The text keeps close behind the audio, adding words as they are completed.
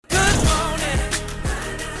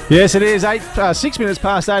Yes, it is. 6 minutes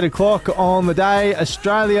past 8 o'clock on the day.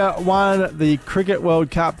 Australia won the Cricket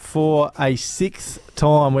World Cup for a sixth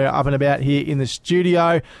time. We're up and about here in the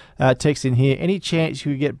studio. Text in here, any chance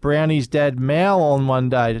you could get Brownie's dad Mal on one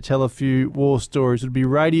day to tell a few war stories? It would be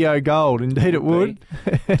radio gold. Indeed it would.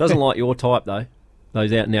 Doesn't like your type, though.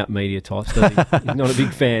 Those out-and-out media types, does he? He's not a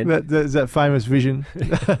big fan. There's that famous vision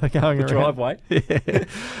going The around. driveway. Yeah.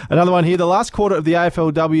 Another one here. The last quarter of the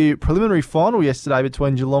AFLW preliminary final yesterday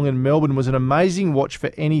between Geelong and Melbourne was an amazing watch for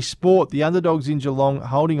any sport. The underdogs in Geelong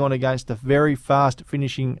holding on against a very fast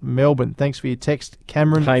finishing Melbourne. Thanks for your text,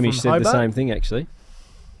 Cameron. Hamish said Hobart. the same thing, actually.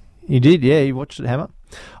 He did, yeah. He watched it hammer.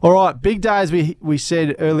 All right, big day as we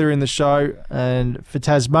said earlier in the show. And for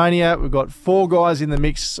Tasmania, we've got 4 guys in the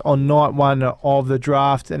mix on night one of the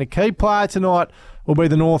draft. And a key player tonight will be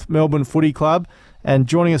the North Melbourne Footy Club. And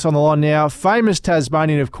joining us on the line now, famous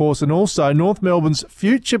Tasmanian, of course, and also North Melbourne's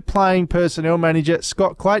future playing personnel manager,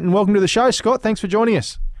 Scott Clayton. Welcome to the show, Scott. Thanks for joining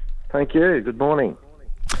us. Thank you. Good morning.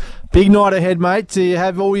 Big night ahead, mate. Do you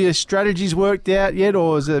have all your strategies worked out yet,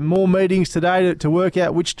 or is there more meetings today to work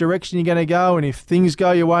out which direction you're going to go, and if things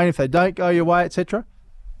go your way and if they don't go your way, etc.?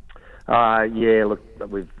 Yeah, look,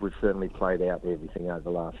 we've certainly played out everything over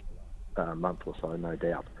the last month or so, no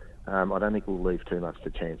doubt. I don't think we'll leave too much to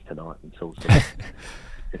chance tonight.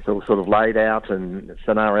 It's all sort of laid out and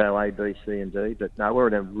scenario A, B, C, and D. But no, we're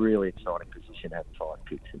in a really exciting position having 5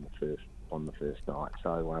 picks on the first night.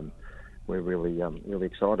 So we're really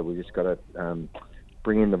excited. We just got to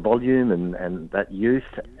bring in the volume and that youth,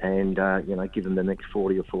 and give them the next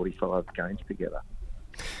 40 or 45 games together.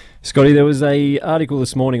 Scotty, there was a article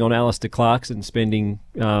this morning on Alistair Clarkson spending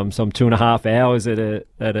some 2.5 hours at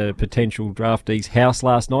a potential draftee's house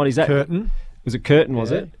last night. Is that Curtin? Was it Curtin?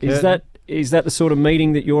 Was it? Curtin. Is that the sort of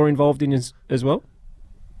meeting that you're involved in as well?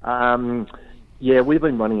 Yeah, we've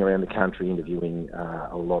been running around the country interviewing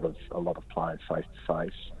a lot of players face to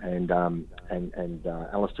face, and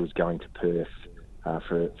Alistair was going to Perth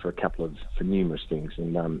for a couple of numerous things,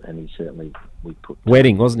 and he certainly we put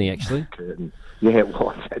wedding, wasn't he actually? Curtin. Yeah, it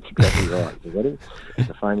was. That's exactly right. The wedding,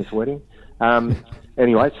 the famous wedding.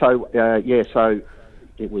 Anyway, so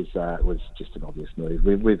it was just an obvious move.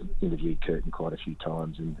 We've interviewed Curtin quite a few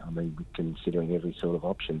times, and I mean, we're considering every sort of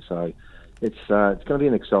option. So it's going to be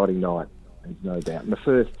an exciting night. There's no doubt. And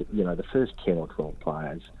the first 10 or 12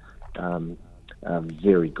 players are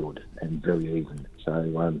very good and very even.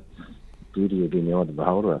 So beauty of in the eye of the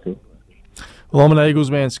beholder, I think. Well, I'm an Eagles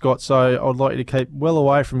man, Scott, so I'd like you to keep well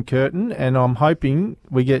away from Curtin, and I'm hoping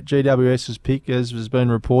we get GWS's pick, as has been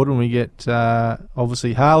reported, and we get,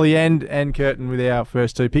 obviously, Harley and Curtin with our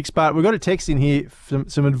first 2 picks. But we've got a text in here,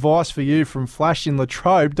 some advice for you from Flash in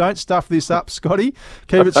Latrobe. Don't stuff this up, Scotty.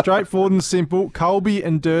 Keep it straightforward and simple. Colby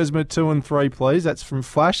and Dersma 2 and 3, please. That's from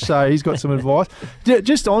Flash, so he's got some advice.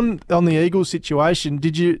 Just on the Eagles situation,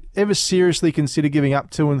 did you ever seriously consider giving up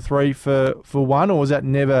 2 and 3 for 1, or was that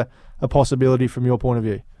never a possibility from your point of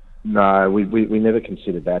view? No, we never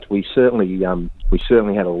considered that. We certainly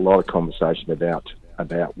had a lot of conversation about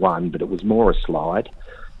 1, but it was more a slide.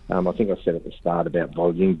 I think I said at the start about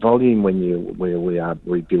volume. Volume where we are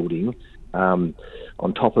rebuilding, on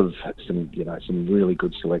top of some really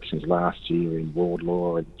good selections last year in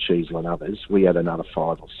Wardlaw and Cheezel and others, we had another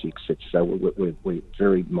 5 or 6. So we're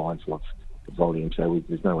very mindful of the volume. So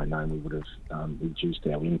there's no way known we would have reduced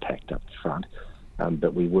our impact up front.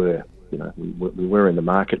 But we were in the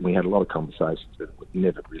market, and we had a lot of conversations, but we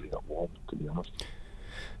never really got warm, to be honest.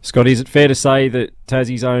 Scotty, is it fair to say that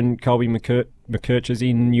Tassie's own Colby McKerch is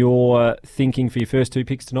in your thinking for your first 2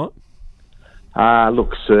 picks tonight?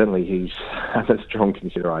 Look, certainly he's a strong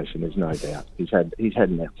consideration. There's no doubt. He's had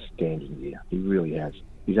an outstanding year. He really has.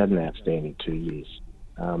 He's had an outstanding 2 years.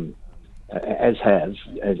 As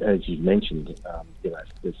you mentioned,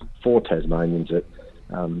 there's 4 Tasmanians that.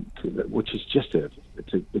 Which is just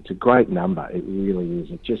it's a great number. It really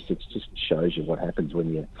is. It just shows you what happens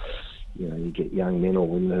when you get young men or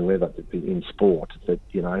women, whoever in sport, that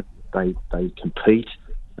they compete,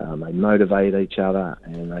 they motivate each other,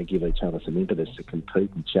 and they give each other some impetus to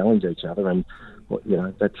compete and challenge each other. And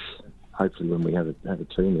that's hopefully when we have a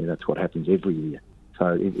team there, that's what happens every year.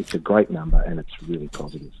 So it's a great number, and it's really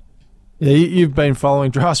positive. Yeah, you've been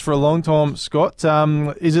following drafts for a long time, Scott.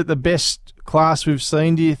 Is it the best class we've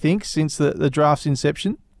seen, do you think, since the draft's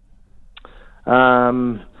inception?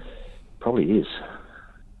 Probably is.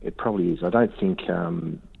 It probably is. I don't think,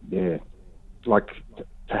 like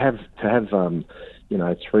to have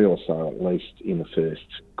 3 or so at least in the first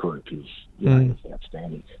group is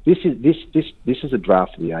outstanding. This is a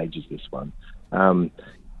draft for the ages. This one,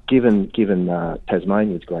 given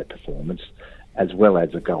Tasmania's great performance, as well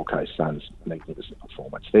as the Gold Coast Suns' magnificent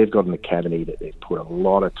performance. They've got an academy that they've put a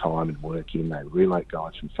lot of time and work in. They relate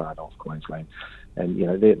guys from far north Queensland, and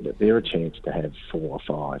they're a chance to have 4 or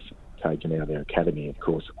 5 taken out of their academy. Of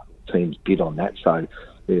course, teams bid on that, so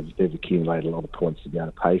they've accumulated a lot of points to be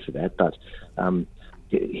able to pay for that. But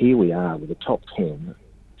here we are with a top 10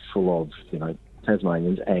 full of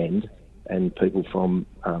Tasmanians and people from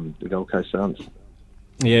the Gold Coast Suns.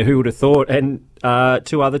 Yeah, who would have thought? And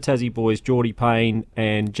 2 other Tassie boys, Geordie Payne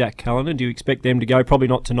and Jack Callanan. Do you expect them to go? Probably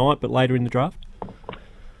not tonight, but later in the draft.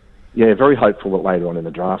 Yeah, very hopeful that later on in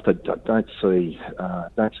the draft, but don't see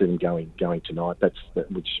them going tonight. That's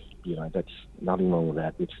nothing wrong with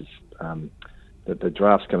that. Which is the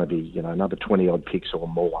draft's going to be another 20 odd picks or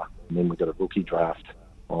more, and then we've got a rookie draft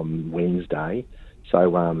on Wednesday.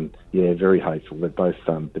 So very hopeful. They both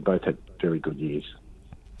had very good years.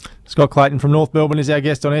 Scott Clayton from North Melbourne is our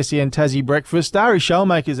guest on SEN Tassie Breakfast. Dari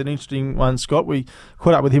Shellmaker is an interesting one, Scott. We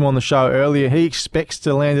caught up with him on the show earlier. He expects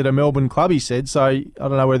to land at a Melbourne club, he said. So I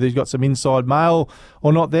don't know whether he's got some inside mail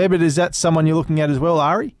or not there, but is that someone you're looking at as well,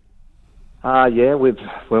 Ari? Yeah, we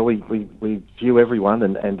view everyone,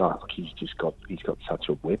 and he's got such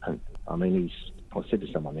a weapon. I mean, I said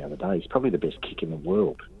to someone the other day, he's probably the best kick in the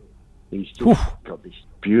world. He's just got this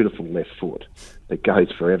beautiful left foot that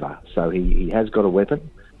goes forever. So he has got a weapon.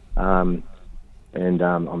 I'm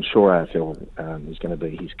sure AFL is going to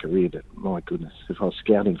be his career, but my goodness, if I was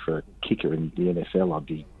scouting for a kicker in the NFL, I'd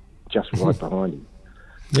be just right behind him.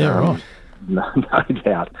 Yeah, right. No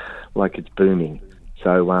doubt, like it's booming.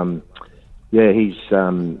 So he's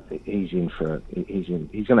in.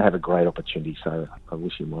 He's going to have a great opportunity. So I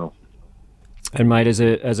wish him well. And mate, as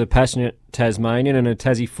a passionate Tasmanian and a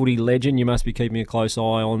Tassie footy legend, you must be keeping a close eye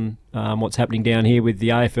on what's happening down here with the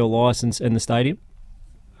AFL licence and the stadium.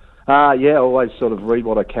 Yeah, always sort of read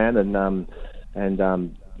what I can, and there's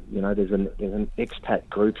an expat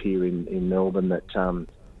group here in Melbourne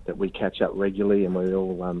that we catch up regularly, and we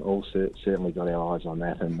all certainly got our eyes on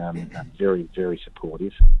that, and very, very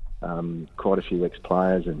supportive. Quite a few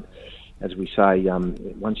ex-players, and as we say,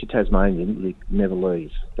 once you're Tasmanian, you never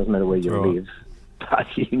leave. Doesn't matter where you live, but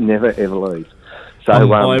you never ever leave.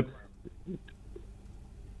 So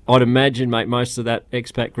I'd imagine, mate, most of that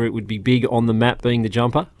expat group would be big on the map being the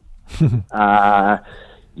jumper.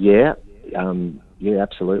 Yeah,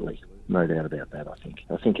 absolutely, no doubt about that. I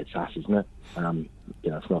think it's us, isn't it?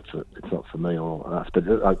 It's not for me or us, but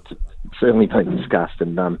it's certainly been discussed,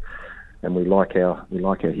 and we like our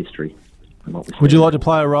history. Would you like to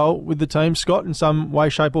play a role with the team, Scott, in some way,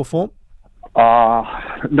 shape, or form?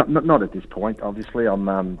 Not at this point. Obviously,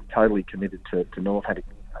 I'm totally committed to North. Had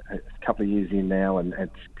a couple of years in now, and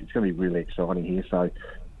it's going to be really exciting here. So.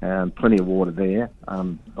 Plenty of water there.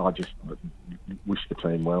 I just wish the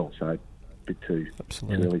team well, so a bit too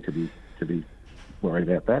early to be worried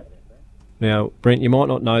about that. Now, Brent, you might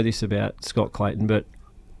not know this about Scott Clayton, but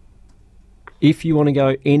if you want to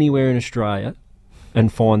go anywhere in Australia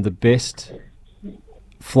and find the best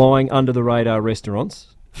flying under the radar restaurants,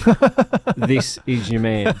 this is your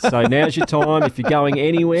man. So now's your time. If you're going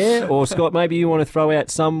anywhere, or Scott, maybe you want to throw out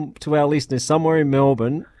some to our listeners somewhere in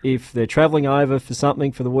Melbourne. If they're travelling over for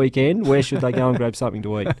something for the weekend, where should they go and grab something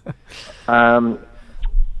to eat?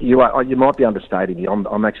 You might be understating me.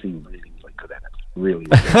 I'm actually really, really good at it. Really.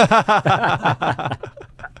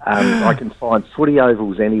 I can find footy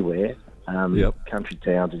ovals anywhere. Country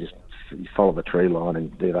towns are just, you follow the tree line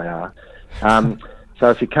and there they are. So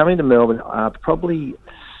if you're coming to Melbourne, probably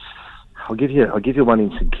I'll give you one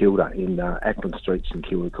in St Kilda, in Ackland Street, St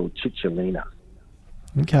Kilda, called Chicholina.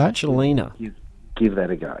 Okay, Chicholina. Give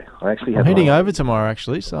that a go. I'm heading over tomorrow,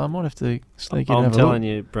 actually, so I might have to sneak in and have a look. I'm telling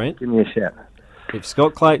you, Brent. Give me a shout. If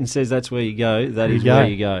Scott Clayton says that's where you go, that is where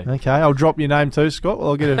you go. Okay, I'll drop your name too, Scott.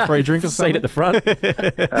 I'll get a free drink or something. Seat at the front.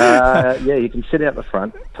 Yeah, you can sit out the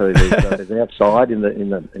front too. There's outside in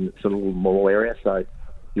the sort of little mall area, so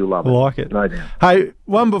you'll love it. I like it. No doubt. Hey,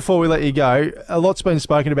 one before we let you go, a lot's been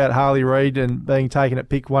spoken about Harley Reid and being taken at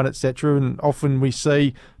pick 1, etc. And often we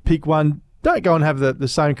see pick 1 don't go and have the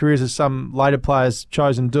same careers as some later players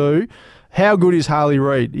chosen do. How good is Harley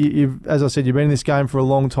Reid? As I said, you've been in this game for a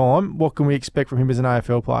long time. What can we expect from him as an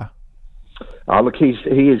AFL player? Look, he's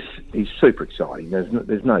super exciting. There's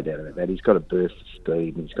no doubt about that. He's got a burst of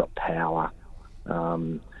speed and he's got power.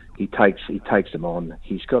 He takes them on.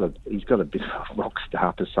 He's got a bit of a rock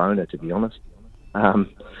star persona, to be honest.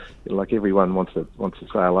 Like everyone wants to say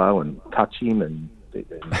hello and touch him, and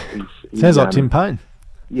sounds like Tim Payne.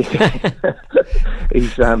 Yeah,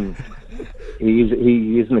 he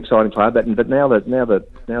is an exciting player, but now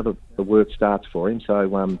the work starts for him.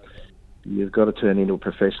 So you've got to turn into a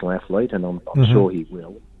professional athlete, and I'm sure he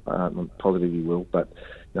will. I'm positive he will. But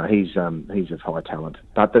he's of high talent.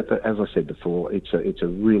 But as I said before, it's a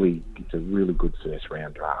really good first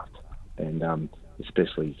round draft, and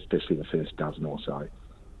especially the first dozen or so.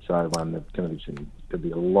 So there'll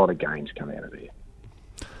be a lot of games come out of there.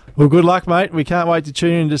 Well, good luck, mate. We can't wait to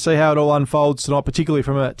tune in to see how it all unfolds tonight, particularly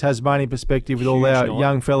from a Tasmanian perspective with all our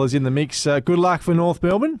young fellas in the mix. Good luck for North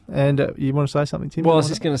Melbourne. And you want to say something, Tim? Well, I was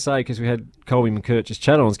just going to say, because we had Colby McCurt just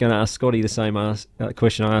chat on, I was going to ask Scotty the same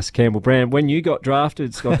question I asked Campbell Brown. When you got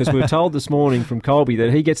drafted, Scott, because we were told this morning from Colby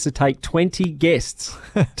that he gets to take 20 guests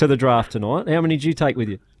to the draft tonight. How many did you take with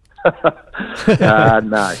you?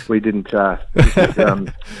 No, we didn't.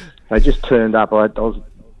 They just turned up. I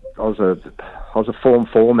was a Form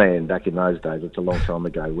 4 man back in those days. It's a long time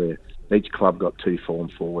ago, where each club got 2 Form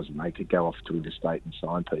 4s and they could go off to interstate and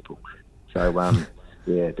sign people. So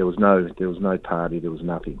there was no party, there was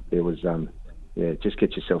nothing. There was just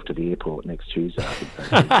get yourself to the airport next Tuesday. I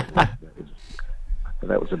think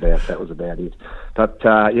that was about it. But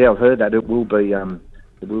I've heard that it will be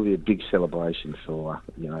a big celebration for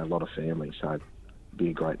a lot of families. So it'll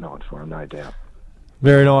be a great night for them, no doubt.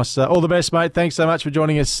 Very nice. All the best, mate. Thanks so much for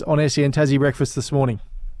joining us on SEN Tassie Breakfast this morning.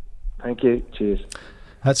 Thank you. Cheers.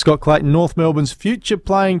 That's Scott Clayton, North Melbourne's future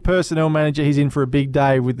playing personnel manager. He's in for a big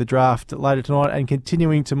day with the draft later tonight and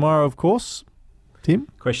continuing tomorrow, of course. Tim?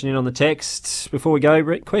 Question in on the text. Before we go,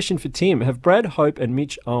 question for Tim. Have Brad Hope and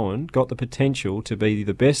Mitch Owen got the potential to be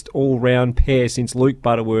the best all-round pair since Luke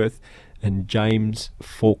Butterworth and James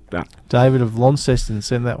Faulkner? David of Launceston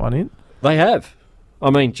sent that one in. They have. I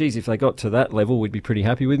mean, geez, if they got to that level, we'd be pretty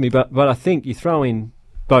happy with me. But I think you throw in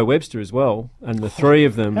Bo Webster as well, and the three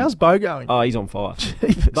of them... How's Bo going? Oh, he's on fire.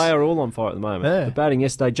 Jeepers. They are all on fire at the moment. Yeah. The batting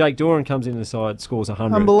yesterday, Jake Doran comes in the side, scores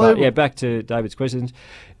 100. Unbelievable. But, back to David's questions.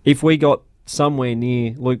 If we got somewhere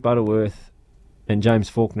near Luke Butterworth and James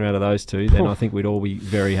Faulkner out of those two, then I think we'd all be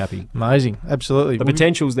very happy. Amazing. Absolutely. The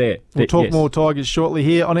potential's there. We'll talk more Tigers shortly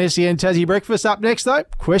here on SEN Tassie Breakfast. Up next, though,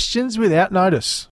 questions without notice.